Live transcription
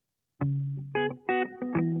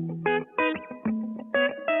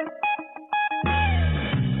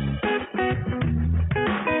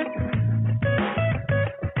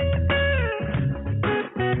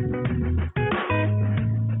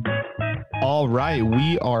All right,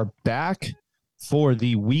 we are back for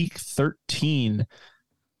the Week 13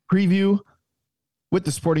 preview with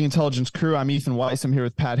the Sporting Intelligence crew. I'm Ethan Weiss. I'm here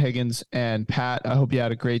with Pat Higgins. And Pat, I hope you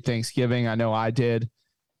had a great Thanksgiving. I know I did.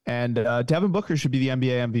 And Devin Booker should be the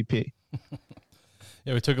NBA MVP.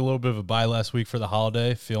 Yeah, we took a little bit of a bye last week for the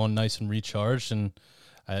holiday, feeling nice and recharged, and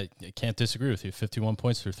I can't disagree with you. 51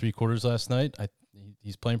 points through 3 quarters last night.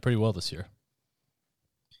 He's playing pretty well this year.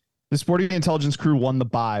 The Sporting Intelligence crew won the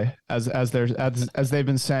bye, as they've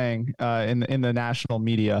been saying in the national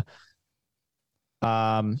media.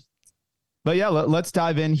 But yeah, let's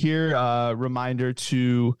dive in here. Reminder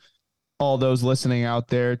to all those listening out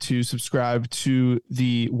there to subscribe to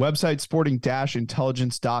the website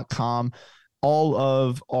sporting-intelligence.com. All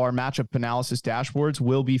of our matchup analysis dashboards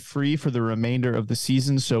will be free for the remainder of the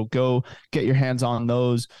season, so go get your hands on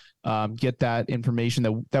those. Get that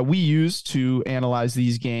information that we use to analyze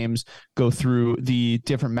these games, go through the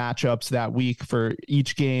different matchups that week for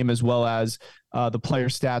each game, as well as the player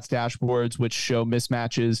stats dashboards, which show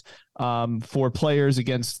mismatches for players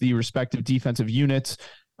against the respective defensive units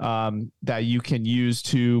that you can use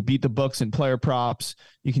to beat the books in player props.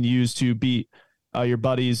 You can use to beat your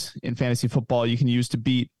buddies in fantasy football. You can use to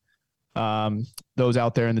beat those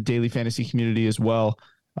out there in the daily fantasy community as well.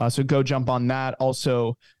 So go jump on that.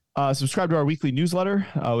 Also, subscribe to our weekly newsletter,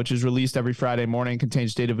 which is released every Friday morning,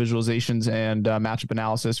 contains data visualizations and matchup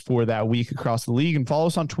analysis for that week across the league. And follow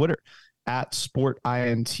us on Twitter at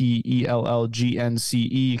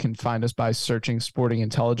SportIntellGNCE. You can find us by searching Sporting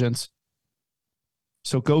Intelligence.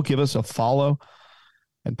 So go give us a follow.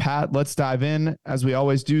 And Pat, let's dive in as we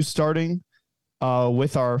always do, starting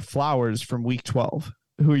with our flowers from week 12.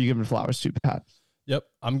 Who are you giving flowers to, Pat? Yep,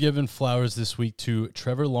 I'm giving flowers this week to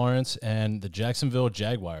Trevor Lawrence and the Jacksonville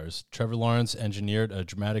Jaguars. Trevor Lawrence engineered a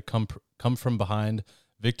dramatic come from behind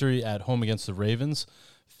victory at home against the Ravens.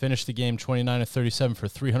 Finished the game 29-37 for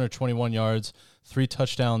 321 yards, 3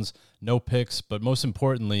 touchdowns, no picks, but most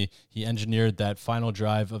importantly, he engineered that final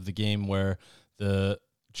drive of the game where the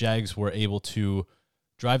Jags were able to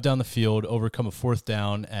drive down the field, overcome a 4th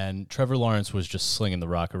down, and Trevor Lawrence was just slinging the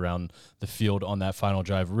rock around the field on that final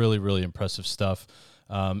drive. Really, really impressive stuff.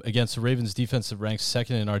 Against the Ravens defense that ranks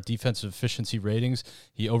 2nd in our defensive efficiency ratings,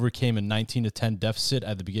 he overcame a 19-10 deficit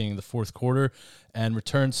at the beginning of the 4th quarter and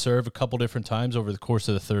returned serve a couple different times over the course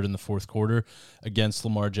of the 3rd and the 4th quarter against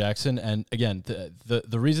Lamar Jackson. And again,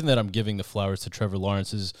 the reason that I'm giving the flowers to Trevor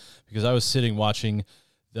Lawrence is because I was sitting watching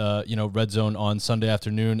Red Zone on Sunday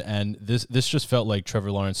afternoon, and this just felt like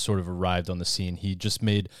Trevor Lawrence sort of arrived on the scene. He just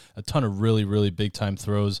made a ton of really, really big time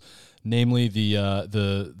throws, namely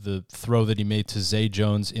the throw that he made to Zay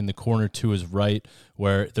Jones in the corner to his right,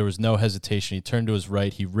 where there was no hesitation. He turned to his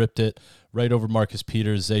right, he ripped it right over Marcus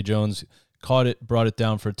Peters. Zay Jones caught it, brought it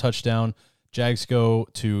down for a touchdown. Jags go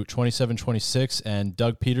to 27-26, and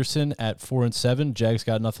Doug Peterson at 4-7. Jags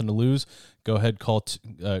got nothing to lose. Go ahead, call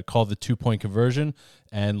the 2-point conversion,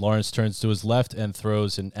 and Lawrence turns to his left and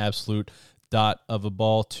throws an absolute dot of a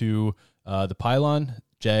ball to the pylon.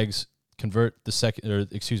 Jags convert the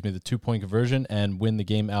 2-point conversion and win the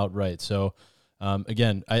game outright. So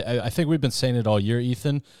again, I think we've been saying it all year,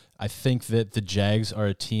 Ethan. I think that the Jags are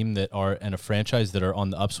a team and a franchise that are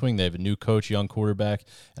on the upswing. They have a new coach, young quarterback,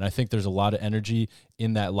 and I think there's a lot of energy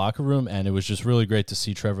in that locker room, and it was just really great to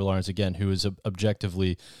see Trevor Lawrence again, who is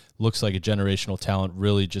objectively looks like a generational talent,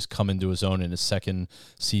 really just come into his own in his 2nd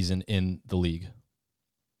season in the league.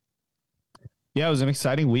 Yeah, it was an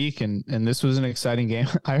exciting week, and this was an exciting game.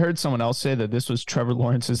 I heard someone else say that this was Trevor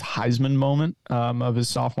Lawrence's Heisman moment of his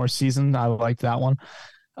sophomore season. I liked that one.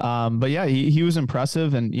 But yeah, he was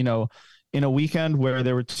impressive. And, in a weekend where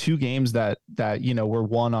there were 2 games that were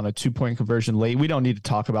won on a 2-point conversion late, we don't need to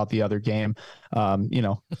talk about the other game.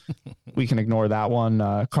 We can ignore that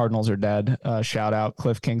one. Cardinals are dead. Shout out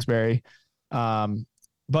Cliff Kingsbury.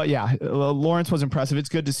 But yeah, Lawrence was impressive. It's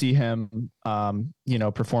good to see him,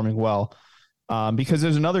 performing well. Because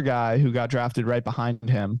there's another guy who got drafted right behind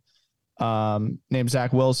him, named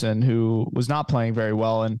Zach Wilson, who was not playing very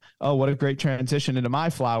well. And, what a great transition into my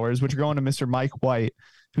flowers, which are going to Mr. Mike White,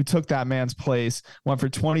 who took that man's place, went for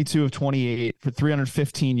 22 of 28 for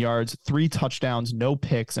 315 yards, 3 touchdowns, no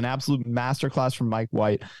picks, an absolute masterclass from Mike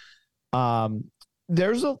White.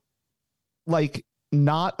 There's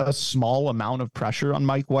not a small amount of pressure on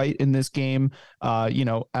Mike White in this game.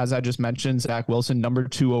 As I just mentioned, Zach Wilson, number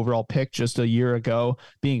 2 overall pick just a year ago,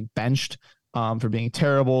 being benched for being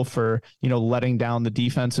terrible, for, letting down the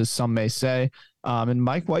defense, as some may say. And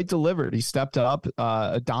Mike White delivered. He stepped up,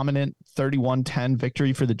 a dominant 31-10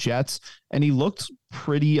 victory for the Jets, and he looked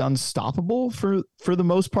pretty unstoppable for the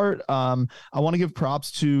most part. I want to give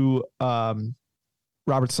props to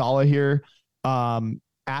Robert Saleh here.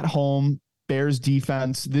 At home, Bears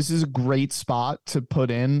defense. This is a great spot to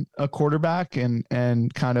put in a quarterback,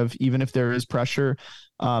 and kind of, even if there is pressure,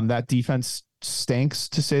 that defense stinks,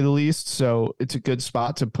 to say the least. So it's a good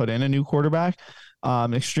spot to put in a new quarterback.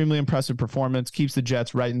 Extremely impressive performance, keeps the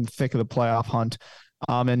Jets right in the thick of the playoff hunt.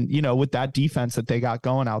 And with that defense that they got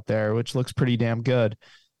going out there, which looks pretty damn good.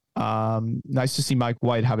 Nice to see Mike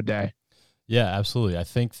White have a day. Yeah, absolutely. I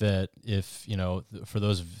think that if, for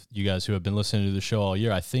those of you guys who have been listening to the show all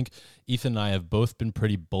year, I think Ethan and I have both been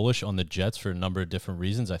pretty bullish on the Jets for a number of different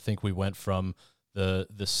reasons. I think we went from the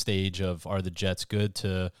stage of, are the Jets good,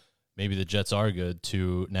 to maybe the Jets are good,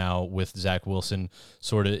 to now with Zach Wilson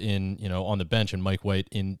sort of on the bench and Mike White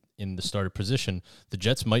in the starter position, the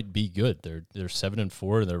Jets might be good. They're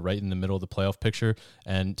 7-4. They're right in the middle of the playoff picture.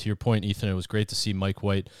 And to your point, Ethan, it was great to see Mike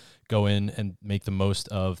White go in and make the most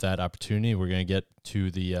of that opportunity. We're going to get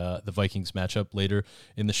to the Vikings matchup later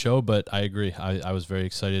in the show, but I agree. I was very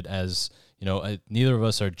excited, as neither of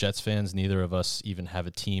us are Jets fans. Neither of us even have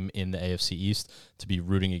a team in the AFC East to be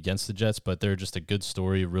rooting against the Jets, but they're just a good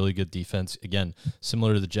story, really good defense. Again,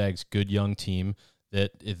 similar to the Jags, good young team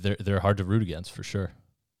that they're hard to root against for sure.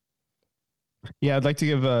 Yeah, I'd like to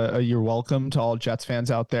give a you're welcome to all Jets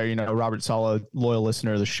fans out there. Robert Saleh, loyal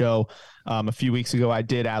listener of the show. A few weeks ago, I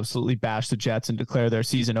did absolutely bash the Jets and declare their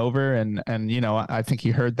season over. And I think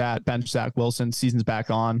he heard that. Bench Zach Wilson, season's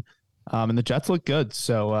back on. And the Jets look good.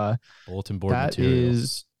 So bulletin board material.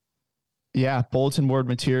 Bulletin board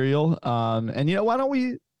material. And why don't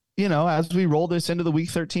we, as we roll this into the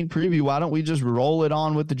Week 13 preview, why don't we just roll it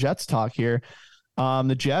on with the Jets talk here?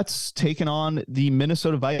 The Jets taking on the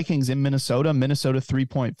Minnesota Vikings in Minnesota. Minnesota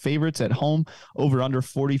 3-point favorites at home, over under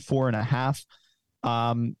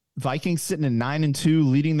 44.5. Vikings sitting at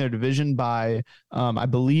 9-2, leading their division by, I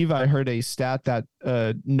believe I heard a stat that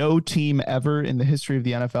no team ever in the history of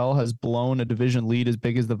the NFL has blown a division lead as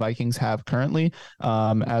big as the Vikings have currently.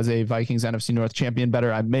 As a Vikings NFC North champion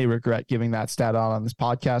better, I may regret giving that stat out on this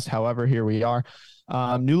podcast. However, here we are.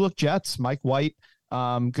 New look Jets, Mike White,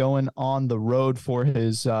 going on the road for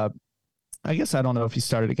his, I guess I don't know if he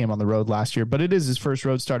started a game on the road last year, but it is his first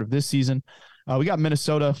road start of this season. We got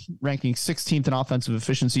Minnesota ranking 16th in offensive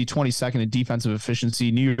efficiency, 22nd in defensive efficiency.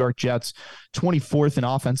 New York Jets 24th in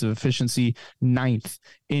offensive efficiency, 9th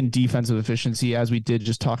in defensive efficiency, as we did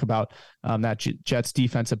just talk about that Jets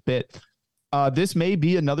defense a bit. This may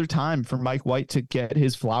be another time for Mike White to get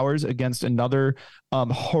his flowers against another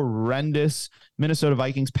horrendous Minnesota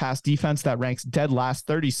Vikings pass defense that ranks dead last,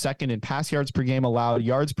 32nd in pass yards per game allowed,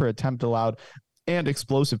 yards per attempt allowed, and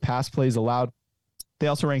explosive pass plays allowed. They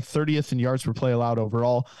also rank 30th in yards per play allowed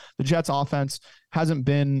overall. The Jets offense hasn't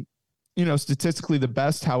been, statistically the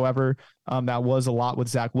best. However, that was a lot with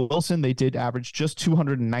Zach Wilson. They did average just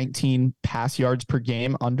 219 pass yards per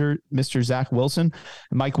game under Mr. Zach Wilson.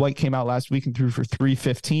 Mike White came out last week and threw for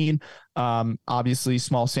 315. Obviously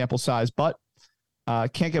small sample size, but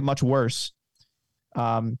can't get much worse.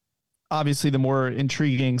 Obviously, the more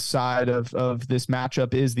intriguing side of this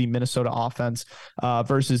matchup is the Minnesota offense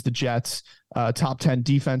versus the Jets. Top 10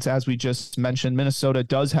 defense, as we just mentioned. Minnesota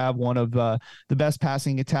does have one of the best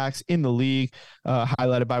passing attacks in the league,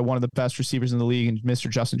 highlighted by one of the best receivers in the league, and Mr.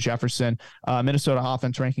 Justin Jefferson. Minnesota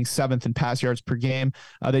offense ranking 7th in pass yards per game.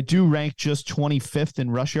 They do rank just 25th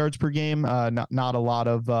in rush yards per game. Not a lot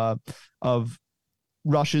of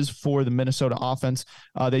rushes for the Minnesota offense.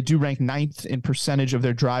 They do rank 9th in percentage of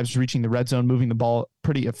their drives reaching the red zone, moving the ball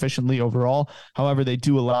pretty efficiently overall. However, they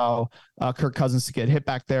do allow Kirk Cousins to get hit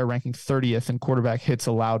back there, ranking 30th in quarterback hits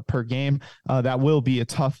allowed per game. That will be a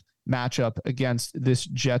tough matchup against this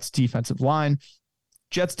Jets defensive line.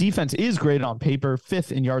 Jets defense is great on paper,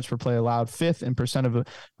 5th in yards per play allowed, 5th in percent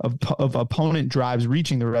of opponent drives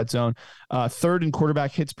reaching the red zone, 3rd in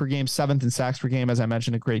quarterback hits per game, 7th in sacks per game. As I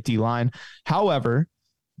mentioned, a great D line. However,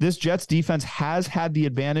 this Jets defense has had the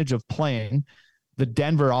advantage of playing the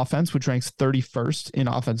Denver offense, which ranks 31st in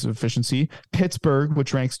offensive efficiency, Pittsburgh,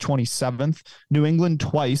 which ranks 27th, New England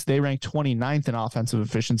twice, they rank 29th in offensive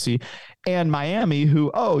efficiency, and Miami,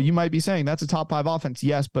 who, you might be saying that's a top 5 offense.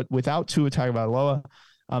 Yes, but without Tua Tagovailoa,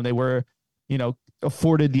 they were,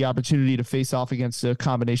 afforded the opportunity to face off against a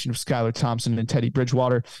combination of Skylar Thompson and Teddy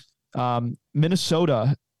Bridgewater.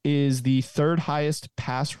 Minnesota is the 3rd highest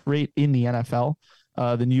pass rate in the NFL.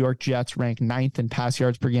 The New York Jets rank 9th in pass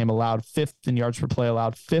yards per game allowed, 5th in yards per play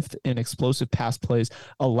allowed, 5th in explosive pass plays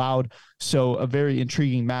allowed. So a very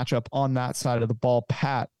intriguing matchup on that side of the ball.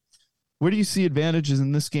 Pat, where do you see advantages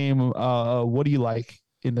in this game? What do you like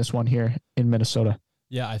in this one here in Minnesota?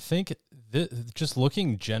 Yeah, I think just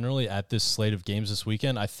looking generally at this slate of games this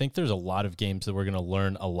weekend, I think there's a lot of games that we're going to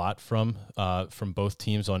learn a lot from both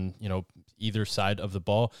teams on, either side of the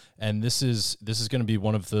ball. And this is going to be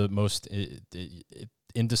one of the most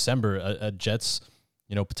in December, a Jets,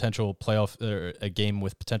 potential playoff, or a game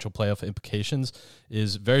with potential playoff implications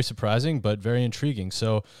is very surprising, but very intriguing.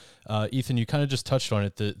 So, Ethan, you kind of just touched on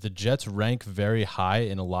it. The Jets rank very high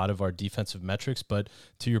in a lot of our defensive metrics, but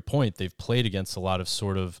to your point, they've played against a lot of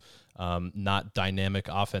sort of not dynamic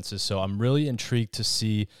offenses. So I'm really intrigued to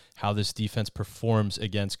see how this defense performs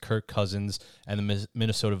against Kirk Cousins and the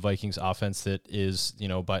Minnesota Vikings offense that is,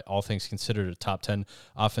 by all things considered, a top 10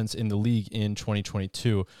 offense in the league in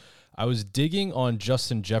 2022. I was digging on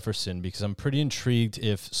Justin Jefferson because I'm pretty intrigued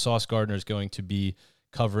if Sauce Gardner is going to be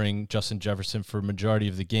covering Justin Jefferson for a majority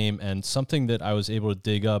of the game. And something that I was able to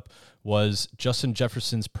dig up was Justin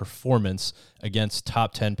Jefferson's performance against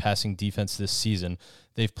top 10 passing defense this season.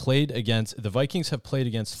 The Vikings have played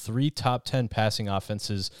against 3 top 10 passing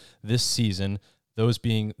offenses this season, those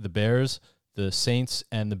being the Bears, the Saints,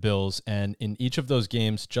 and the Bills. And in each of those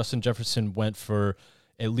games, Justin Jefferson went for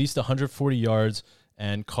at least 140 yards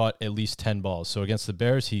and caught at least 10 balls. So against the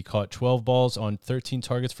Bears, he caught 12 balls on 13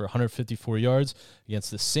 targets for 154 yards. Against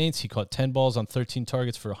the Saints, he caught 10 balls on 13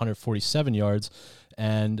 targets for 147 yards.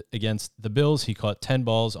 And against the Bills, he caught 10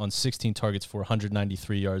 balls on 16 targets for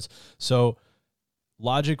 193 yards. So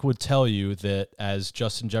logic would tell you that as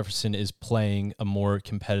Justin Jefferson is playing a more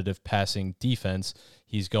competitive passing defense,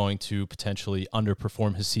 he's going to potentially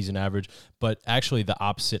underperform his season average. But actually, the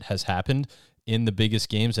opposite has happened. In the biggest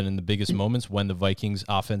games and in the biggest moments when the Vikings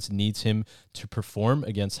offense needs him to perform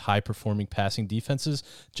against high-performing passing defenses,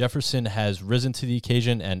 Jefferson has risen to the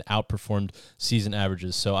occasion and outperformed season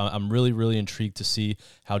averages. So I'm really, really intrigued to see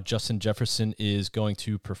how Justin Jefferson is going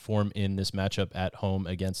to perform in this matchup at home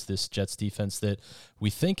against this Jets defense that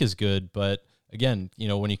we think is good. But again,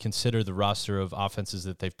 when you consider the roster of offenses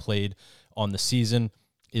that they've played on the season,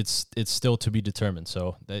 it's still to be determined.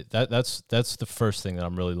 So that's the first thing that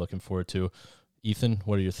I'm really looking forward to. Ethan,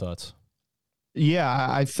 what are your thoughts? Yeah,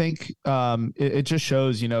 I think it just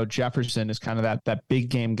shows, Jefferson is kind of that big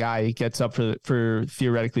game guy. He gets up for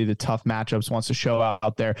theoretically the tough matchups, wants to show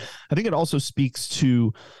out there. I think it also speaks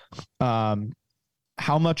to how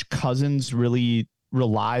much Cousins really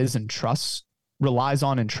relies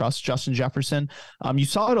on and trusts Justin Jefferson. You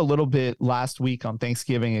saw it a little bit last week on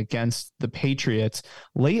Thanksgiving against the Patriots.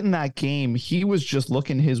 Late in that game, he was just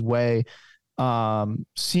looking his way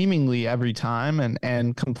seemingly every time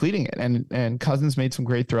and completing it. And Cousins made some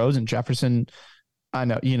great throws, and Jefferson, I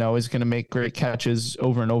know, is going to make great catches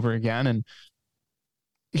over and over again. And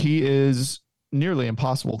he is nearly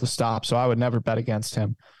impossible to stop. So I would never bet against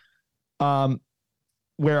him.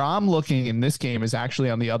 Where I'm looking in this game is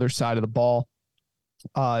actually on the other side of the ball.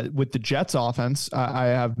 With the Jets offense, I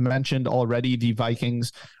have mentioned already the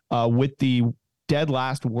Vikings with the dead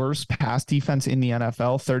last worst pass defense in the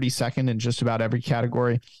NFL, 32nd in just about every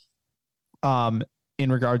category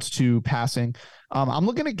in regards to passing. I'm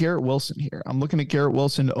looking at Garrett Wilson here. I'm looking at Garrett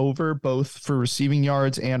Wilson over both for receiving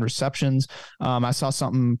yards and receptions. I saw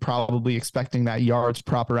something probably expecting that yards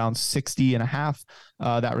prop around 60.5,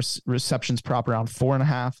 that receptions prop around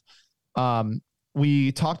 4.5.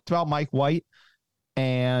 We talked about Mike White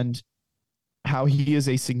and how he is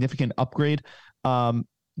a significant upgrade.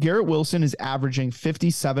 Garrett Wilson is averaging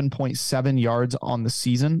 57.7 yards on the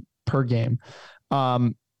season per game.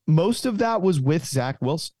 Most of that was with Zach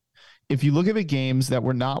Wilson. If you look at the games that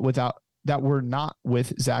were not with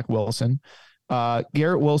Zach Wilson,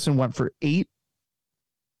 Garrett Wilson went for 8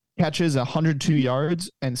 catches, 102 yards,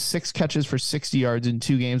 and 6 catches for 60 yards in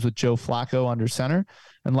 2 games with Joe Flacco under center.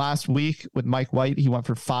 And last week with Mike White, he went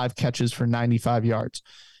for 5 catches for 95 yards.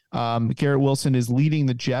 Garrett Wilson is leading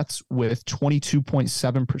the Jets with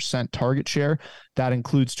 22.7% target share. That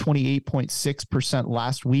includes 28.6%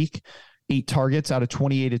 last week. 8 targets out of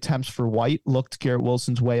 28 attempts for White looked Garrett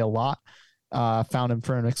Wilson's way a lot. Found him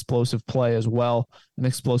for an explosive play as well, an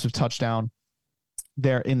explosive touchdown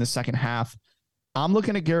there in the second half. I'm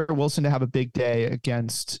looking at Garrett Wilson to have a big day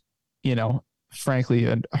against, frankly,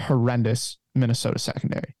 a horrendous Minnesota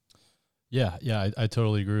secondary. Yeah, I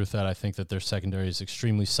totally agree with that. I think that their secondary is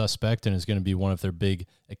extremely suspect and is going to be one of their big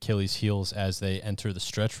Achilles heels as they enter the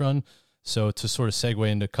stretch run. So to sort of segue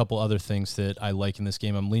into a couple other things that I like in this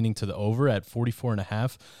game, I'm leaning to the over at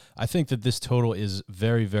 44.5. I think that this total is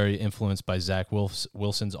very, very influenced by Zach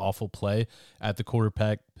Wilson's awful play at the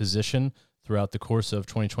quarterback position throughout the course of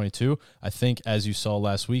 2022. I think, as you saw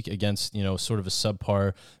last week against, sort of a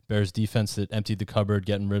subpar Bears defense that emptied the cupboard,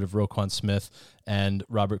 getting rid of Roquan Smith and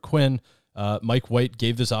Robert Quinn, Mike White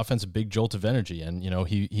gave this offense a big jolt of energy, and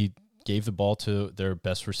he gave the ball to their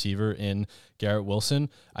best receiver in Garrett Wilson.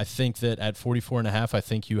 I think that at 44.5, I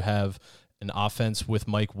think you have an offense with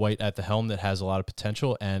Mike White at the helm that has a lot of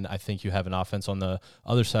potential, and I think you have an offense on the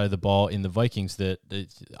other side of the ball in the Vikings that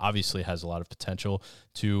obviously has a lot of potential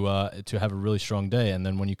to have a really strong day. And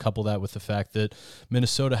then when you couple that with the fact that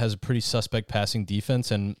Minnesota has a pretty suspect passing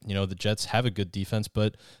defense, and the Jets have a good defense,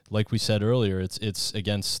 but like we said earlier, it's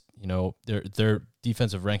against their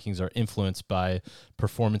defensive rankings are influenced by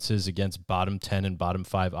performances against bottom 10 and bottom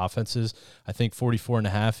 5 offenses. I think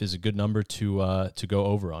 44.5 is a good number to go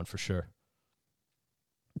over on for sure.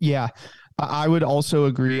 Yeah, I would also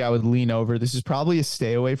agree. I would lean over. This is probably a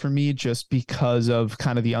stay away for me just because of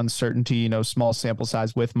kind of the uncertainty, small sample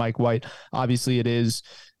size with Mike White. Obviously it is,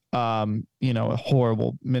 a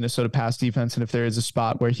horrible Minnesota pass defense. And if there is a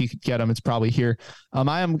spot where he could get him, it's probably here.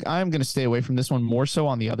 I am going to stay away from this one more so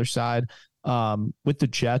on the other side. With the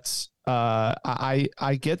Jets,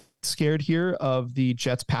 I get scared here of the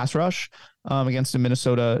Jets pass rush, against a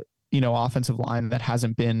Minnesota, offensive line that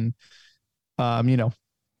hasn't been,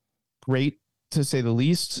 great to say the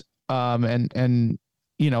least. And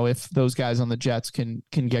if those guys on the Jets can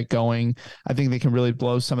get going, I think they can really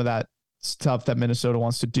blow some of that stuff that Minnesota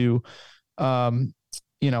wants to do, right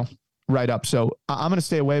up. So I'm going to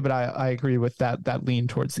stay away, but I agree with that lean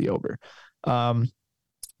towards the over.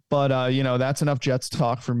 But that's enough Jets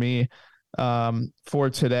talk for me, for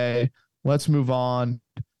today. Let's move on,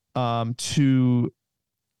 to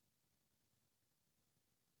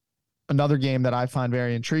another game that I find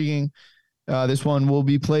very intriguing. This one will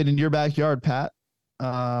be played in your backyard, Pat,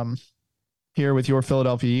 here with your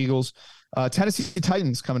Philadelphia Eagles. Tennessee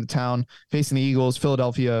Titans coming to town facing the Eagles.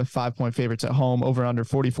 Philadelphia 5-point favorites at home, over under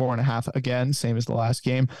 44.5 again, same as the last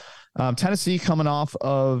game. Tennessee coming off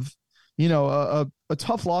of, a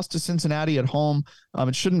tough loss to Cincinnati at home.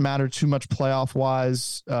 It shouldn't matter too much playoff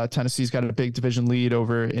wise. Tennessee's got a big division lead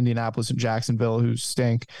over Indianapolis and Jacksonville, who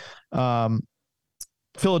stink.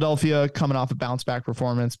 Philadelphia coming off a bounce back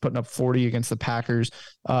performance, putting up 40 against the Packers.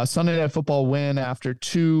 Sunday Night Football win after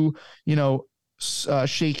two,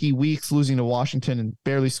 shaky weeks, losing to Washington and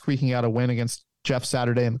barely squeaking out a win against Jeff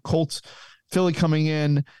Saturday and the Colts. Philly coming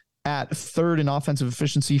in at third in offensive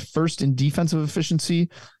efficiency, first in defensive efficiency.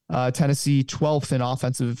 Tennessee 12th in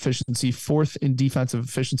offensive efficiency, fourth in defensive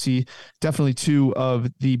efficiency. Definitely two of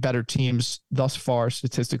the better teams thus far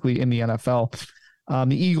statistically in the NFL.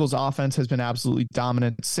 The Eagles offense has been absolutely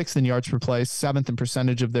dominant, sixth in yards per play, seventh in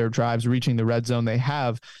percentage of their drives reaching the red zone. They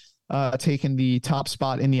have taken the top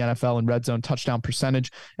spot in the NFL in red zone touchdown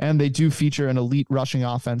percentage, and they do feature an elite rushing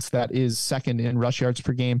offense that is second in rush yards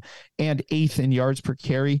per game and eighth in yards per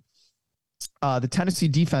carry. The Tennessee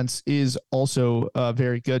defense is also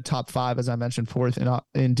very good, top 5, as I mentioned, fourth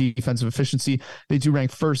in defensive efficiency. They do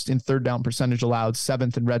rank first in third down percentage allowed,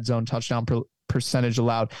 seventh in red zone touchdown percentage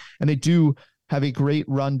allowed, and they do have a great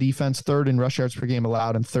run defense, third in rush yards per game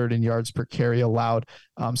allowed and third in yards per carry allowed.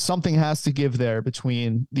 Something has to give there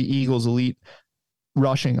between the Eagles' elite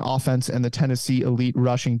rushing offense and the Tennessee elite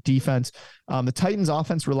rushing defense. The Titans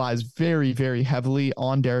offense relies very, very heavily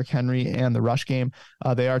on Derrick Henry and the rush game.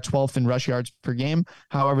 They are 12th in rush yards per game.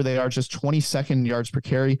 However, they are just 22nd in yards per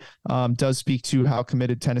carry. Does speak to how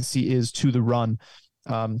committed Tennessee is to the run.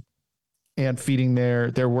 And feeding their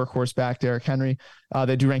workhorse back, Derrick Henry.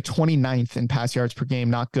 They do rank 29th in pass yards per game,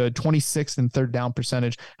 not good. 26th in third down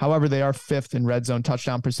percentage. However, they are fifth in red zone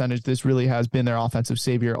touchdown percentage. This really has been their offensive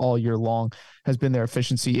savior all year long, has been their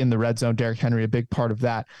efficiency in the red zone. Derrick Henry, a big part of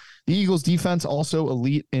that. The Eagles defense also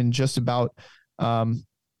elite in just about,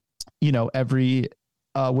 every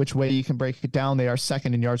which way you can break it down. They are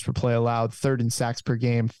second in yards per play allowed, third in sacks per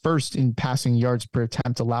game, first in passing yards per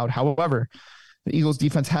attempt allowed. However, the Eagles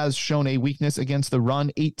defense has shown a weakness against the run,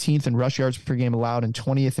 18th in rush yards per game allowed and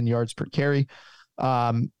 20th in yards per carry.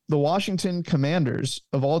 The Washington Commanders,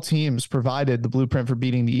 of all teams, provided the blueprint for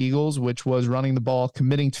beating the Eagles, which was running the ball,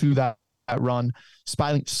 committing to that run,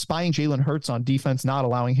 spying Jalen Hurts on defense, not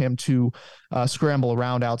allowing him to scramble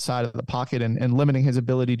around outside of the pocket and limiting his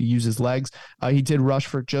ability to use his legs. He did rush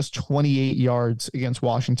for just 28 yards against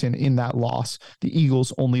Washington in that loss, the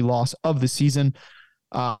Eagles' only loss of the season.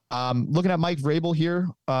 Looking at Mike Vrabel here,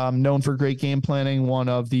 known for great game planning, one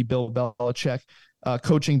of the Bill Belichick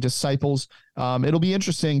coaching disciples. It'll be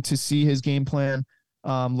interesting to see his game plan,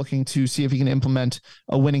 looking to see if he can implement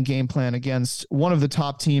a winning game plan against one of the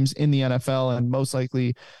top teams in the NFL and most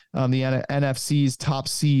likely the NFC's top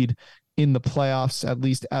seed in the playoffs, at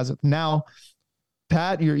least as of now.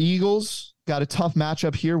 Pat, your Eagles got a tough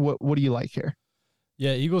matchup here. What do you like here?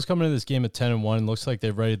 Yeah, Eagles coming into this game at 10-1. Looks like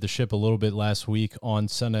they've righted the ship a little bit last week on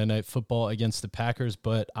Sunday Night Football against the Packers,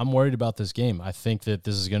 but I'm worried about this game. I think that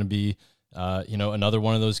this is going to be Another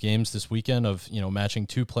one of those games this weekend of, matching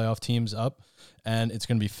two playoff teams up, and it's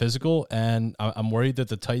going to be physical. And I'm worried that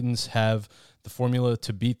the Titans have the formula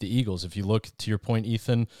to beat the Eagles. If you look, to your point,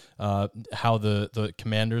 Ethan, how the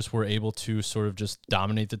Commanders were able to sort of just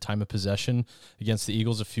dominate the time of possession against the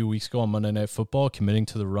Eagles a few weeks ago on Monday Night Football, committing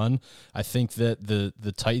to the run. I think that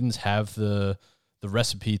the Titans have the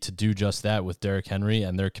recipe to do just that with Derrick Henry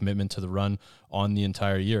and their commitment to the run on the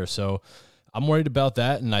entire year. So I'm worried about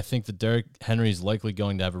that, and I think that Derrick Henry is likely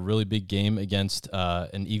going to have a really big game against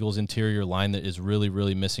an Eagles interior line that is really,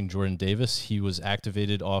 really missing Jordan Davis. He was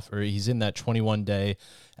activated he's in that 21-day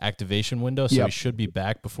activation window, so he should be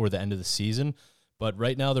back before the end of the season. But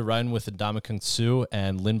right now they're riding with Ndamukong Suh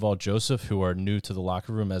and Linval Joseph, who are new to the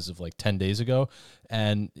locker room as of like 10 days ago.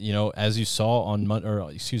 And, as you saw on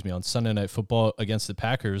Sunday Night Football against the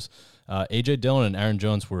Packers, A.J. Dillon and Aaron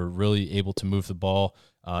Jones were really able to move the ball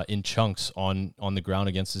in chunks on the ground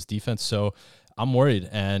against this defense. So I'm worried,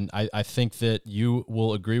 and I think that you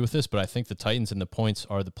will agree with this, but I think the Titans and the points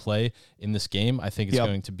are the play in this game. I think it's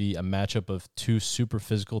going to be a matchup of two super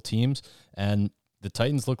physical teams, and the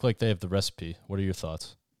Titans look like they have the recipe. What are your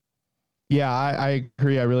thoughts? Yeah, I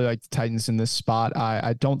agree. I really like the Titans in this spot.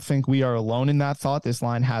 I don't think we are alone in that thought. This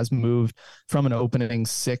line has moved from an opening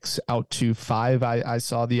 6 out to 5. I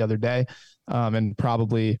saw the other day, and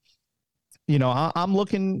probably, I'm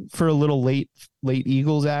looking for a little late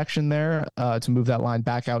Eagles action there to move that line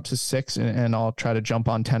back out to 6, and I'll try to jump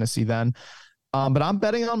on Tennessee then. But I'm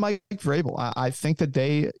betting on Mike Vrabel. I think that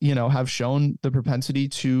they, have shown the propensity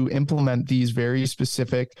to implement these very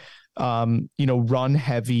specific, run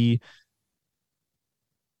heavy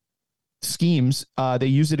schemes. They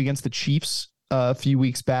used it against the Chiefs a few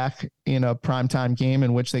weeks back in a primetime game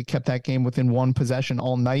in which they kept that game within one possession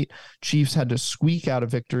all night. Chiefs had to squeak out a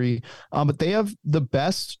victory, but they have the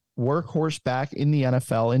best workhorse back in the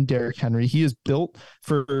NFL in Derrick Henry. He is built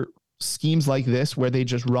for schemes like this where they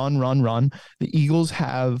just run. The Eagles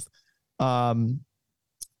have, not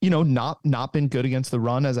been good against the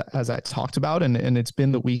run as I talked about, and it's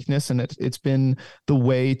been the weakness, and it's been the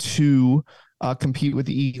way to compete with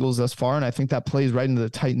the Eagles thus far. And I think that plays right into the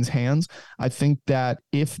Titans' hands. I think that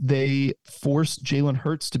if they force Jalen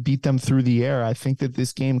Hurts to beat them through the air, I think that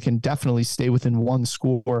this game can definitely stay within one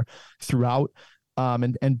score throughout,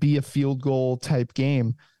 and be a field goal type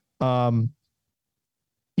game. Jalen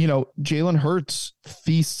Hurts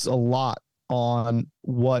feasts a lot on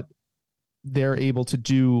what they're able to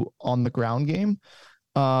do on the ground game.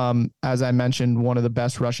 As I mentioned, one of the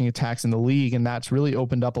best rushing attacks in the league, and that's really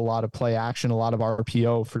opened up a lot of play action, a lot of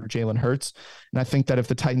RPO for Jalen Hurts. And I think that if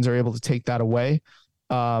the Titans are able to take that away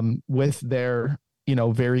with their,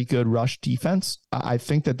 very good rush defense, I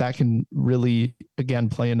think that can really, again,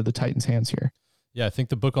 play into the Titans' hands here. Yeah, I think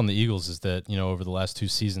the book on the Eagles is that, over the last 2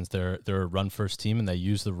 seasons, they're a run-first team, and they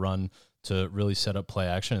use the run to really set up play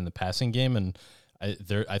action in the passing game. And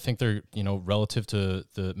I think they're, relative to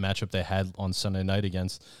the matchup they had on Sunday night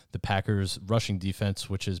against the Packers rushing defense,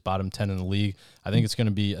 which is bottom 10 in the league, I think it's going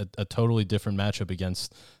to be a totally different matchup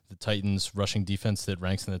against the Titans rushing defense that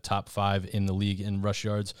ranks in the top 5 in the league in rush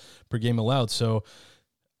yards per game allowed. So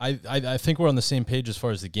I think we're on the same page as far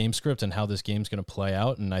as the game script and how this game's going to play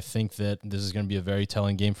out, and I think that this is going to be a very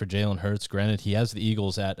telling game for Jalen Hurts. Granted, he has the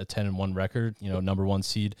Eagles at a 10-1 record, number 1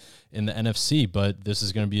 seed in the NFC, but this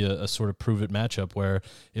is going to be a sort of prove-it matchup where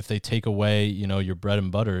if they take away, your bread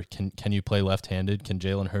and butter, can you play left-handed? Can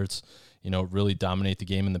Jalen Hurts, really dominate the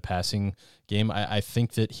game in the passing game? I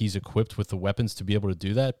think that he's equipped with the weapons to be able to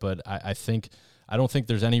do that, but I don't think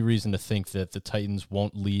there's any reason to think that the Titans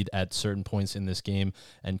won't lead at certain points in this game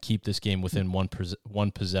and keep this game within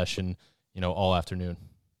one possession, all afternoon.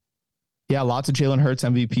 Yeah, lots of Jalen Hurts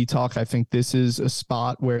MVP talk. I think this is a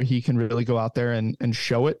spot where he can really go out there and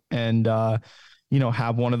show it and,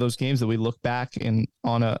 have one of those games that we look back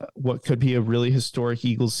on what could be a really historic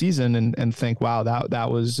Eagles season and think, wow,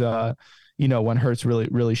 that was, when Hurts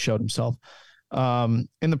really showed himself. In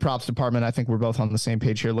the props department, I think we're both on the same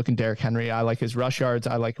page here. Looking Derrick Henry, I like his rush yards.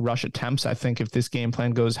 I like rush attempts. I think if this game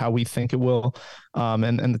plan goes how we think it will,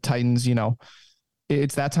 and the Titans,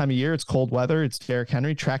 it's that time of year. It's cold weather. It's Derrick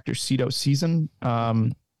Henry, tractor Cedo season.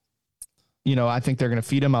 I think they're going to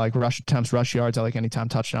feed him. I like rush attempts, rush yards. I like anytime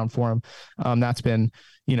touchdown for him. That's been,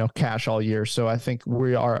 cash all year. So I think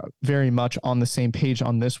we are very much on the same page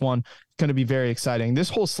on this one. Going to be very exciting. This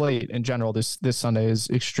whole slate in general, this Sunday is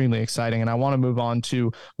extremely exciting. And I want to move on to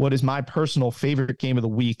what is my personal favorite game of the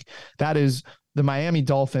week. That is the Miami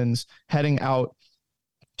Dolphins heading out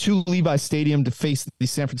to Levi Stadium to face the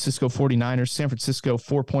San Francisco 49ers. San Francisco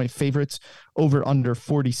 4-point favorites, over under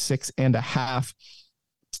 46.5.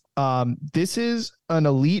 This is an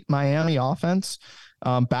elite Miami offense,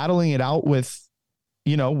 battling it out with,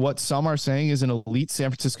 what some are saying is an elite San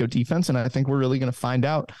Francisco defense. And I think we're really going to find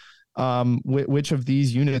out which of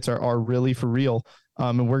these units are really for real.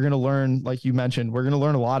 And we're going to learn, like you mentioned, we're going to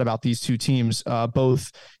learn a lot about these two teams,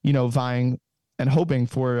 both, vying and hoping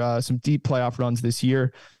for some deep playoff runs this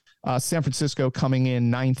year. San Francisco coming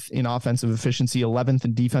in 9th in offensive efficiency, 11th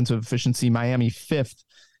in defensive efficiency, Miami 5th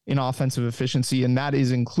in offensive efficiency, and that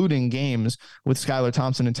is including games with Skylar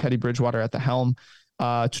Thompson and Teddy Bridgewater at the helm.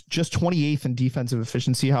 Just 28th in defensive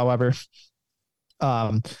efficiency, however.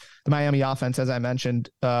 The Miami offense, as I mentioned,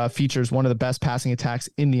 features one of the best passing attacks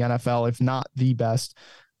in the NFL, if not the best.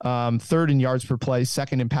 3rd in yards per play,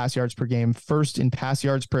 2nd in pass yards per game, 1st in pass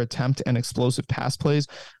yards per attempt and explosive pass plays.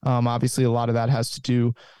 Obviously, a lot of that has to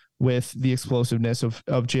do with the explosiveness of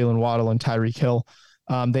Jalen Waddle and Tyreek Hill.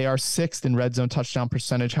 They are 6th in red zone touchdown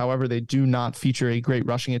percentage. However, they do not feature a great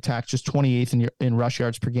rushing attack, just 28th in rush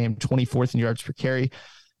yards per game, 24th in yards per carry.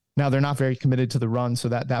 Now, they're not very committed to the run, so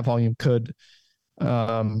that volume could,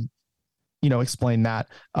 explain that.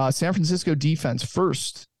 San Francisco defense,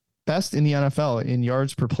 1st best in the NFL in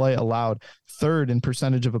yards per play allowed, 3rd in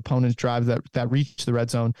percentage of opponents' drives that reach the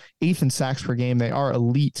red zone, 8th in sacks per game. They are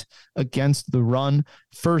elite against the run,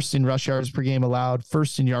 1st in rush yards per game allowed,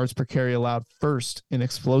 1st in yards per carry allowed, 1st in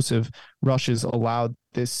explosive rushes allowed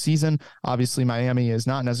this season. Obviously, Miami is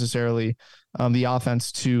not necessarily the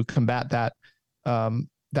offense to combat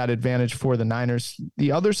that advantage for the Niners.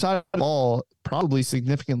 The other side of the ball probably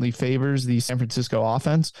significantly favors the San Francisco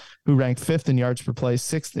offense, who ranked 5th in yards per play,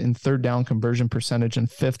 6th in third down conversion percentage, and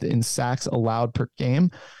 5th in sacks allowed per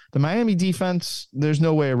game. The Miami defense, there's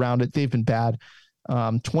no way around it. They've been bad.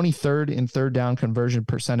 23rd in third down conversion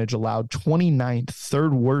percentage allowed, 29th,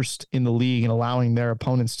 3rd worst in the league in allowing their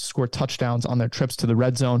opponents to score touchdowns on their trips to the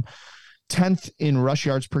red zone, 10th in rush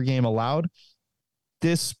yards per game allowed.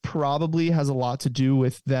 This probably has a lot to do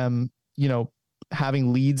with them,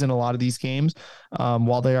 having leads in a lot of these games.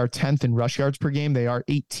 While they are 10th in rush yards per game, they are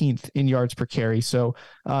 18th in yards per carry. So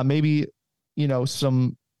maybe,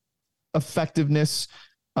 some effectiveness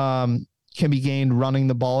can be gained running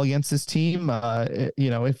the ball against this team,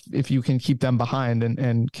 if you can keep them behind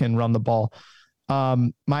and can run the ball.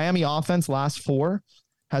 Miami offense last 4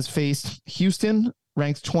 has faced Houston,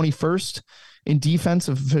 ranked 21st in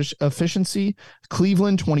defensive efficiency,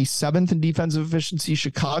 Cleveland 27th in defensive efficiency,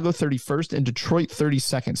 Chicago 31st, and Detroit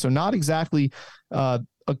 32nd. So not exactly a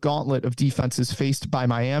gauntlet of defenses faced by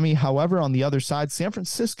Miami. However, on the other side, San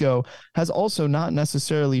Francisco has also not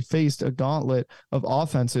necessarily faced a gauntlet of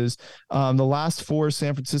offenses. The last 4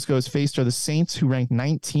 San Francisco has faced are the Saints, who ranked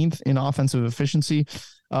 19th in offensive efficiency,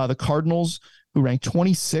 the Cardinals, who ranked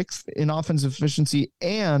 26th in offensive efficiency,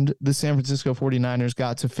 and the San Francisco 49ers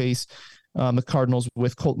got to face the Cardinals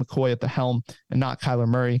with Colt McCoy at the helm and not Kyler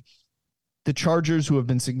Murray. The Chargers, who have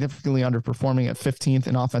been significantly underperforming at 15th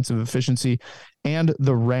in offensive efficiency, and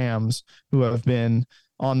the Rams, who have been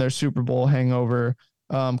on their Super Bowl hangover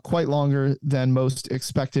quite longer than most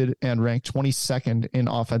expected and ranked 22nd in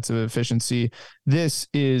offensive efficiency. This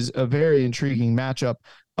is a very intriguing matchup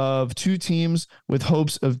of two teams with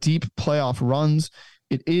hopes of deep playoff runs.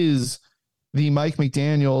 It is the Mike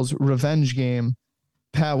McDaniels revenge game.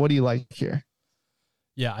 Pat, what do you like here?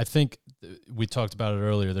 Yeah, I think we talked about it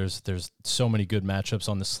earlier. There's so many good matchups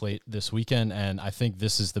on the slate this weekend, and I think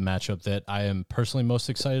this is the matchup that I am personally most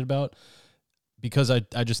excited about, because I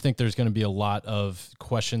just think there's going to be a lot of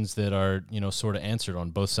questions that are, sort of answered on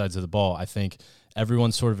both sides of the ball. I think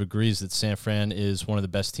everyone sort of agrees that San Fran is one of the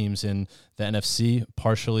best teams in the NFC,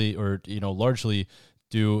 partially or, largely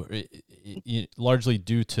due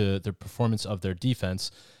to the performance of their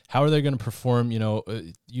defense. How are they going to perform?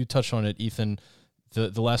 You touched on it, Ethan.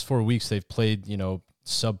 The last 4 weeks they've played,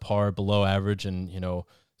 subpar, below average, and,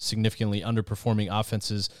 significantly underperforming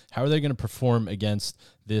offenses. How are they going to perform against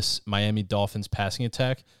this Miami Dolphins passing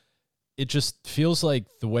attack? It just feels like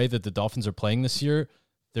the way that the Dolphins are playing this year,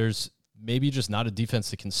 there's maybe just not a defense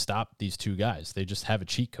that can stop these two guys. They just have a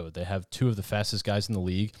cheat code. They have 2 of the fastest guys in the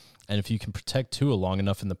league, and if you can protect Tua long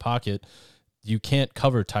enough in the pocket, you can't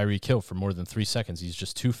cover Tyreek Hill for more than 3 seconds. He's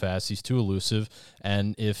just too fast. He's too elusive.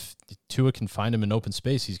 And if Tua can find him in open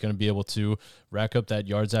space, he's going to be able to rack up that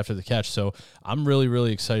yards after the catch. So I'm really,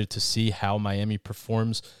 really excited to see how Miami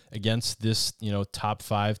performs against this, top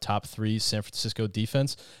 5, top 3 San Francisco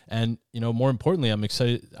defense. And, more importantly, I'm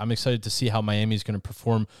excited to see how Miami is going to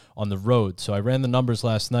perform on the road. So I ran the numbers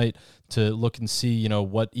last night to look and see,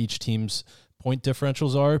 what each team's point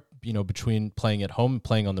differentials are, between playing at home and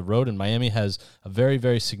playing on the road. And Miami has a very,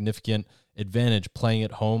 very significant advantage playing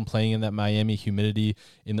at home, playing in that Miami humidity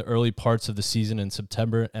in the early parts of the season in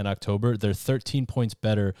September and October. They're 13 points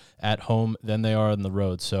better at home than they are on the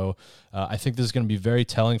road. So I think this is going to be very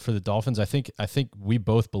telling for the Dolphins. I think we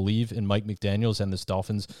both believe in Mike McDaniels and this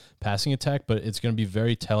Dolphins passing attack, but it's going to be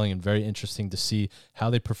very telling and very interesting to see how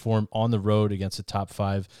they perform on the road against a top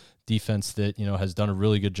 5 defense that, you know, has done a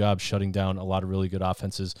really good job shutting down a lot of really good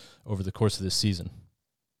offenses over the course of this season.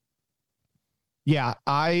 Yeah,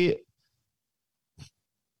 I'm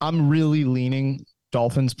really leaning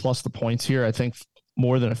Dolphins plus the points here. I think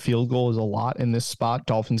more than a field goal is a lot in this spot.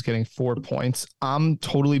 Dolphins getting 4 points. I'm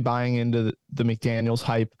totally buying into the McDaniels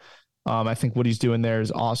hype. I think what he's doing there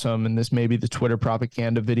is awesome. And this may be the Twitter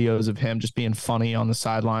propaganda videos of him just being funny on the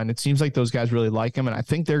sideline. It seems like those guys really like him. And I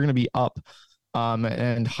think they're going to be up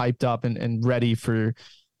and hyped up and ready for,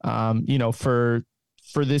 for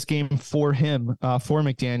this game for him, for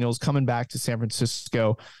McDaniels coming back to San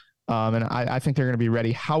Francisco. And I think they're going to be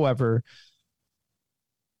ready. However,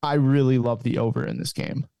 I really love the over in this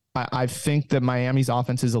game. I think that Miami's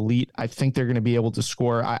offense is elite. I think they're going to be able to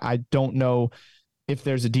score. I don't know if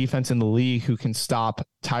there's a defense in the league who can stop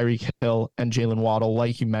Tyreek Hill and Jalen Waddle,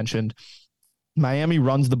 like you mentioned. Miami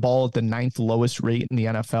runs the ball at the 9th lowest rate in the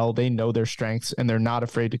NFL. They know their strengths, and they're not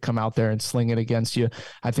afraid to come out there and sling it against you.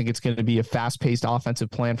 I think it's going to be a fast-paced offensive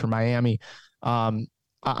plan for Miami.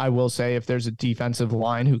 I will say if there's a defensive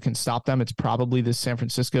line who can stop them, it's probably the San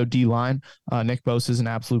Francisco D-line. Nick Bosa is an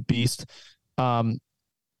absolute beast.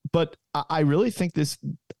 But I really think this,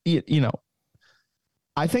 I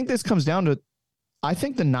think this comes down to, I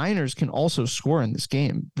think the Niners can also score in this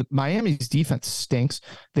game. Miami's defense stinks.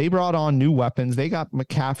 They brought on new weapons. They got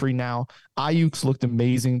McCaffrey now. Ayuk's looked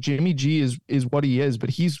amazing. Jimmy G is what he is,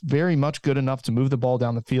 but he's very much good enough to move the ball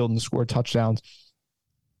down the field and score touchdowns.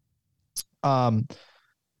 I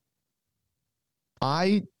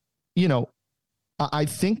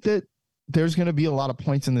think that there's going to be a lot of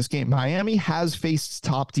points in this game. Miami has faced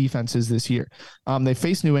top defenses this year. They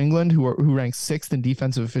faced New England, who ranks 6th in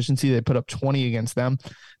defensive efficiency. They put up 20 against them.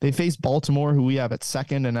 They faced Baltimore, who we have at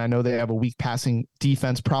 2nd, and I know they have a weak passing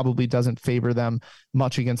defense, probably doesn't favor them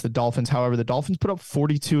much against the Dolphins. However, the Dolphins put up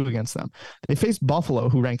 42 against them. They faced Buffalo,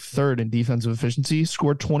 who ranked 3rd in defensive efficiency,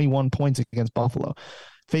 scored 21 points against Buffalo.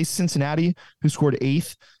 Faced Cincinnati, who scored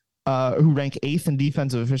 8th. Who rank 8th in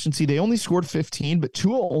defensive efficiency. They only scored 15, but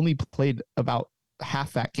Tua only played about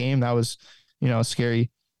half that game. That was, a scary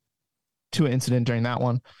Tua incident during that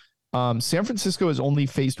one. San Francisco has only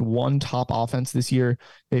faced one top offense this year.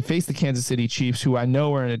 They faced the Kansas City Chiefs, who I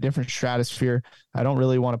know are in a different stratosphere. I don't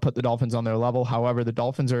really want to put the Dolphins on their level. However, the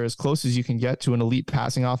Dolphins are as close as you can get to an elite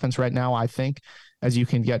passing offense right now, I think, as you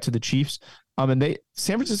can get to the Chiefs. And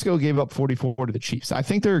San Francisco gave up 44 to the Chiefs. I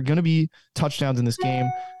think there are going to be touchdowns in this game.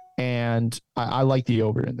 And I like the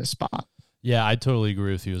over in this spot. Yeah, I totally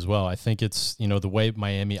agree with you as well. I think it's, the way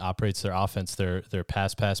Miami operates their offense, their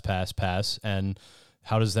pass. And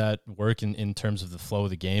how does that work in terms of the flow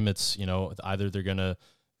of the game? It's, either they're going to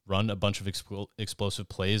run a bunch of explosive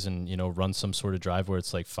plays and, run some sort of drive where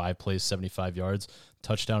it's like 5 plays, 75 yards,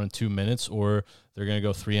 touchdown in 2 minutes, or they're going to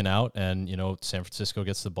go 3 and out and, San Francisco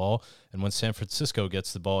gets the ball. And when San Francisco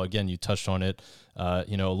gets the ball, again, you touched on it, a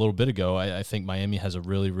little bit ago, I think Miami has a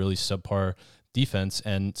really, really subpar defense,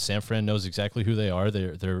 and San Fran knows exactly who they are.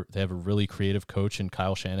 They have a really creative coach in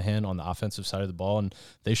Kyle Shanahan on the offensive side of the ball, and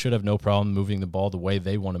they should have no problem moving the ball the way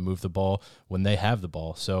they want to move the ball when they have the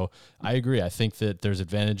ball. So I agree. I think that there's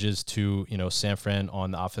advantages to, San Fran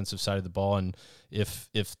on the offensive side of the ball, and if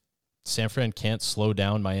San Fran can't slow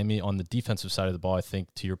down Miami on the defensive side of the ball, I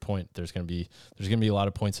think, to your point, there's going to be a lot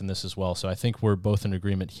of points in this as well. So I think we're both in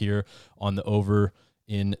agreement here on the over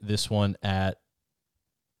in this one at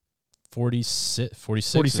 46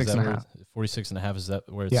 and a half. 46 and a half, is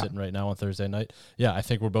that where it's sitting right now on Thursday night? Yeah, I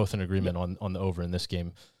think we're both in agreement on the over in this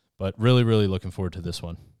game, but really, really looking forward to this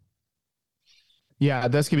one. Yeah,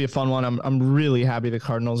 that's going to be a fun one. I'm really happy the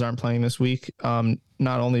Cardinals aren't playing this week,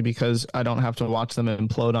 not only because I don't have to watch them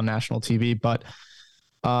implode on national TV, but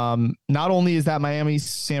not only is that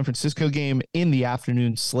Miami-San Francisco game in the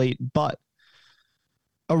afternoon slate, but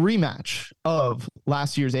a rematch of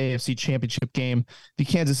last year's AFC Championship game, the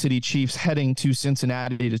Kansas City Chiefs heading to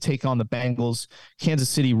Cincinnati to take on the Bengals. Kansas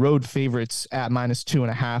City road favorites at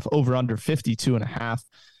 -2.5, over under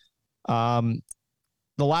 52.5.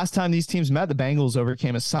 The last time these teams met, the Bengals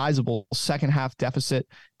overcame a sizable second half deficit,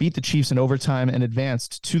 beat the Chiefs in overtime, and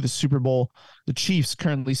advanced to the Super Bowl. The Chiefs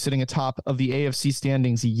currently sitting atop of the AFC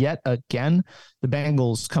standings yet again. The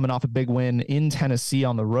Bengals coming off a big win in Tennessee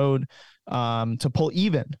on the road to pull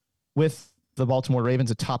even with the Baltimore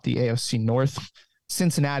Ravens atop the AFC North.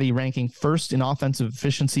 Cincinnati ranking first in offensive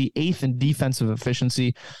efficiency, eighth in defensive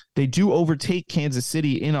efficiency. They do overtake Kansas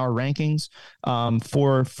City in our rankings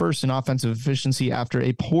for first in offensive efficiency after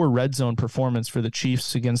a poor red zone performance for the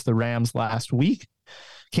Chiefs against the Rams last week.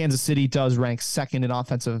 Kansas City does rank second in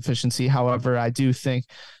offensive efficiency. However, I do think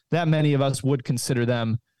that many of us would consider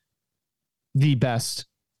them the best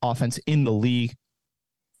offense in the league.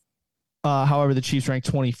 However, the Chiefs rank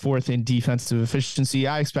 24th in defensive efficiency.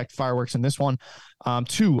 I expect fireworks in this one.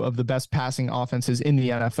 Two of the best passing offenses in the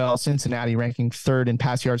NFL. Cincinnati ranking third in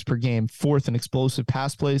pass yards per game, fourth in explosive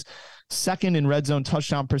pass plays, second in red zone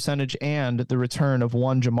touchdown percentage, and the return of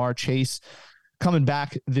one Ja'Marr Chase coming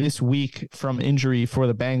back this week from injury for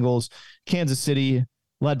the Bengals. Kansas City,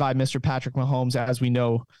 led by Mr. Patrick Mahomes, as we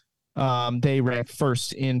know, they rank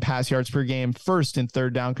first in pass yards per game, first in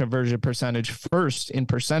third down conversion percentage, first in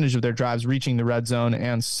percentage of their drives reaching the red zone,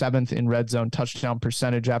 and seventh in red zone touchdown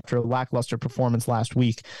percentage after a lackluster performance last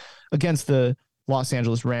week against the Los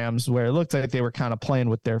Angeles Rams, where it looked like they were kind of playing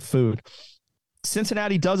with their food.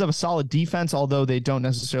 Cincinnati does have a solid defense, although they don't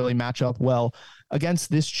necessarily match up well against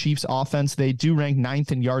this Chiefs offense. They do rank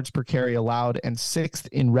ninth in yards per carry allowed and sixth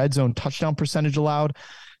in red zone touchdown percentage allowed.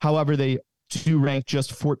 However, they do rank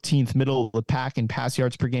just 14th middle of the pack in pass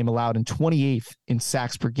yards per game allowed and 28th in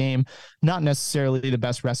sacks per game. Not necessarily the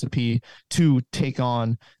best recipe to take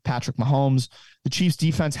on Patrick Mahomes. The Chiefs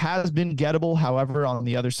defense has been gettable. However, on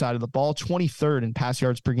the other side of the ball, 23rd in pass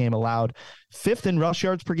yards per game allowed, fifth in rush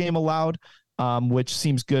yards per game allowed, which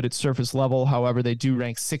seems good at surface level. However, they do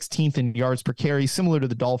rank 16th in yards per carry, similar to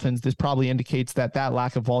the Dolphins. This probably indicates that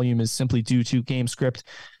lack of volume is simply due to game script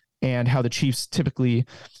and how the Chiefs typically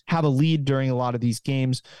have a lead during a lot of these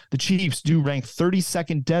games. The Chiefs do rank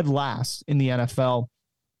 32nd dead last in the NFL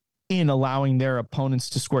in allowing their opponents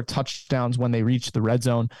to score touchdowns when they reach the red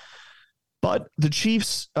zone. But the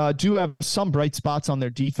Chiefs do have some bright spots on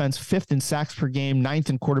their defense, fifth in sacks per game,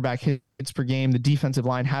 ninth in quarterback hits per game. The defensive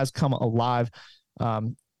line has come alive.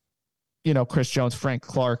 Chris Jones, Frank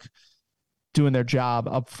Clark, doing their job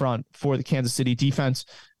up front for the Kansas City defense.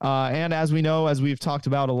 And as we know, as we've talked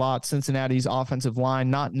about a lot, Cincinnati's offensive line,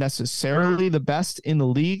 not necessarily the best in the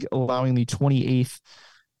league, allowing the 28th,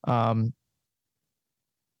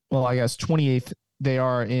 28th they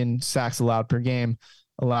are in sacks allowed per game,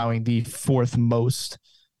 allowing the fourth most.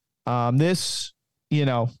 This,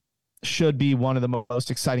 should be one of the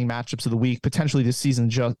most exciting matchups of the week, potentially this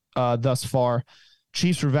season thus far.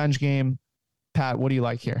 Chiefs revenge game. Pat, what do you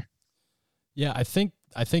like here? Yeah, I think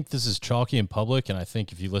this is chalky in public, and I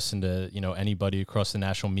think if you listen to anybody across the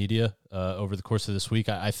national media over the course of this week,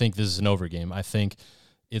 I think this is an over game. I think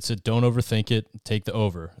it's a don't overthink it, take the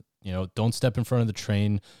over. Don't step in front of the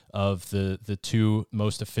train of the two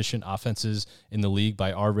most efficient offenses in the league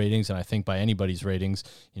by our ratings, and I think by anybody's ratings.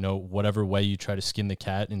 Whatever way you try to skin the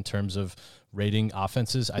cat in terms of rating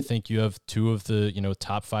offenses, I think you have two of the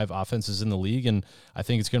top five offenses in the league, and I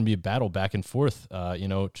think it's going to be a battle back and forth.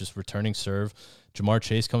 Just returning serve. Ja'Marr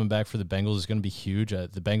Chase coming back for the Bengals is going to be huge. The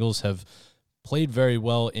Bengals have played very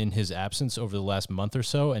well in his absence over the last month or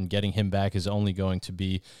so, and getting him back is only going to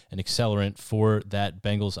be an accelerant for that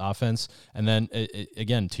Bengals offense. And then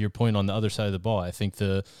again, to your point on the other side of the ball, I think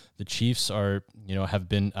the Chiefs have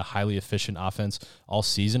been a highly efficient offense all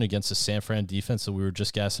season against the San Fran defense that we were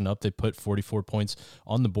just gassing up. They put 44 points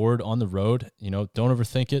on the board on the road. Don't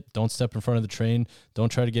overthink it. Don't step in front of the train. Don't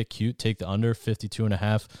try to get cute. Take the under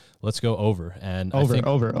 52.5. Let's go over. And over.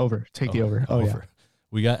 Take the over. Over.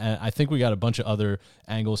 Yeah. I think we got a bunch of other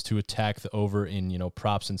angles to attack the over in,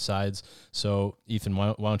 props and sides. So Ethan,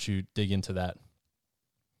 why don't you dig into that?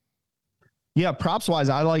 Yeah, props wise,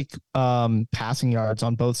 I like passing yards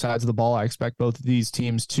on both sides of the ball. I expect both of these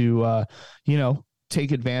teams to,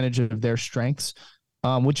 take advantage of their strengths,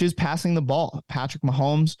 which is passing the ball. Patrick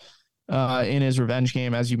Mahomes in his revenge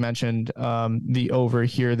game, as you mentioned, the over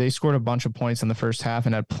here, they scored a bunch of points in the first half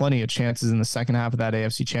and had plenty of chances in the second half of that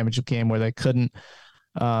AFC Championship game where they couldn't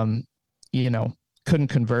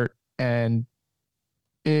convert. And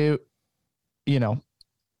if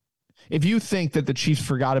you think that the Chiefs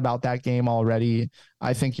forgot about that game already,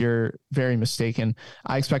 I think you're very mistaken.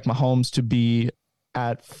 I expect Mahomes to be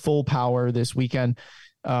at full power this weekend.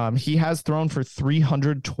 He has thrown for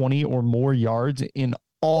 320 or more yards in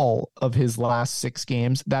all of his last 6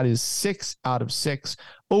 games. That is 6 out of 6,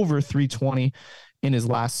 over 320 in his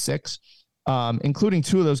last 6. Including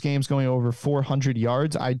 2 of those games going over 400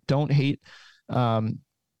 yards. I don't hate,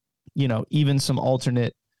 even some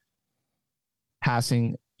alternate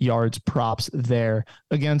passing yards props there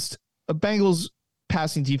against a Bengals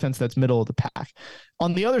passing defense that's middle of the pack.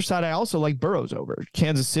 On the other side, I also like Burrow's over.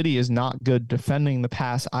 Kansas City is not good defending the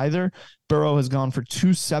pass either. Burrow has gone for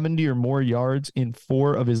 270 or more yards in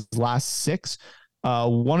 4 of his last 6.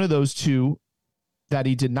 One of those 2 that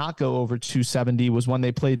he did not go over 270 was when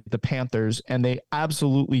they played the Panthers, and they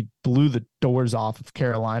absolutely blew the doors off of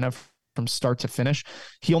Carolina from start to finish.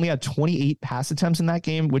 He only had 28 pass attempts in that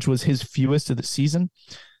game, which was his fewest of the season.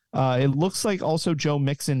 It looks like also Joe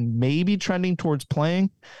Mixon may be trending towards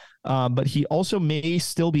playing, but he also may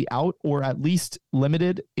still be out or at least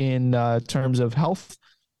limited in terms of health.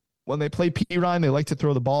 When they play Perine, they like to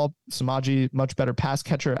throw the ball. Samaje, much better pass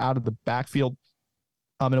catcher out of the backfield.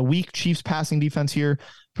 In a weak Chiefs passing defense here,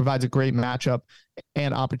 provides a great matchup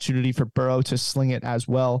and opportunity for Burrow to sling it as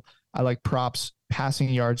well. I like props passing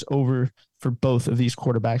yards over for both of these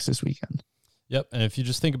quarterbacks this weekend. Yep, and if you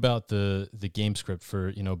just think about the game script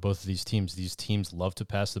for, both of these teams love to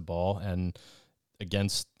pass the ball, and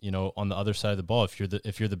against, on the other side of the ball, if you're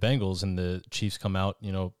the Bengals and the Chiefs come out,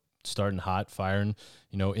 starting hot, firing,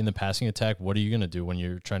 in the passing attack, what are you going to do when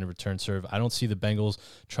you're trying to return serve? I don't see the Bengals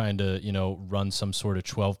trying to, run some sort of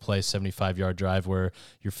 12-play, 75-yard drive where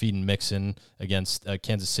you're feeding Mixon against a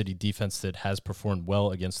Kansas City defense that has performed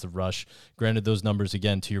well against the rush. Granted, those numbers,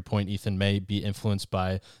 again, to your point, Ethan, may be influenced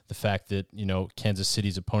by the fact that, Kansas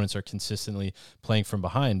City's opponents are consistently playing from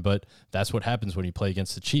behind, but that's what happens when you play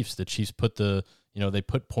against the Chiefs. The Chiefs put they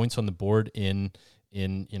put points on the board in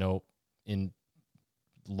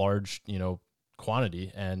large,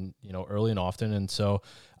 quantity and, early and often. And so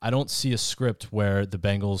I don't see a script where the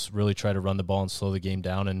Bengals really try to run the ball and slow the game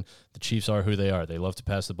down, and the Chiefs are who they are. They love to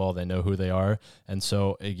pass the ball. They know who they are. And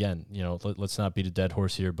so again, let's not beat a dead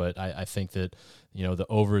horse here, but I think that, the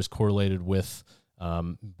over is correlated with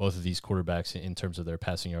both of these quarterbacks in terms of their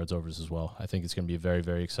passing yards overs as well. I think it's going to be a very,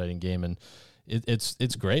 very exciting game, and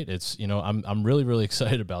it's great. It's, I'm really, really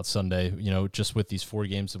excited about Sunday, just with these 4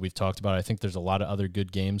 games that we've talked about. I think there's a lot of other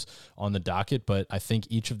good games on the docket, but I think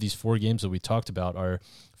each of these 4 games that we talked about are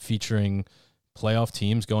featuring playoff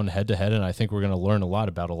teams going head to head. And I think we're going to learn a lot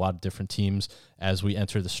about a lot of different teams as we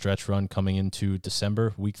enter the stretch run coming into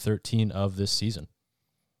December, week 13 of this season.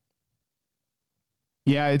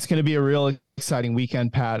 Yeah, it's going to be a real exciting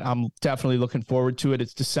weekend, Pat. I'm definitely looking forward to it.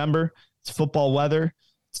 It's December. It's football weather.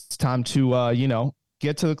 It's time to,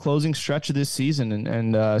 get to the closing stretch of this season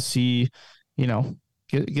and see,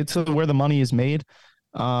 get to where the money is made.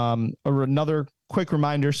 Another quick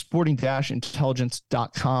reminder,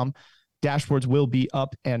 sporting-intelligence.com. Dashboards will be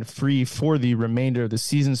up and free for the remainder of the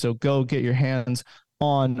season. So go get your hands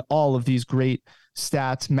on all of these great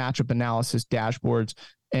stats, matchup analysis dashboards,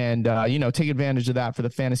 and, take advantage of that for the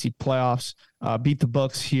fantasy playoffs. Beat the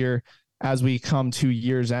books here as we come to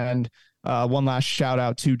year's end. One last shout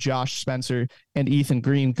out to Josh Spencer and Ethan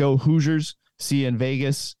Green. Go Hoosiers. See you in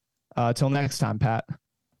Vegas. Till next time, Pat.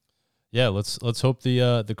 Yeah, let's hope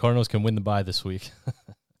the Cardinals can win the bye this week.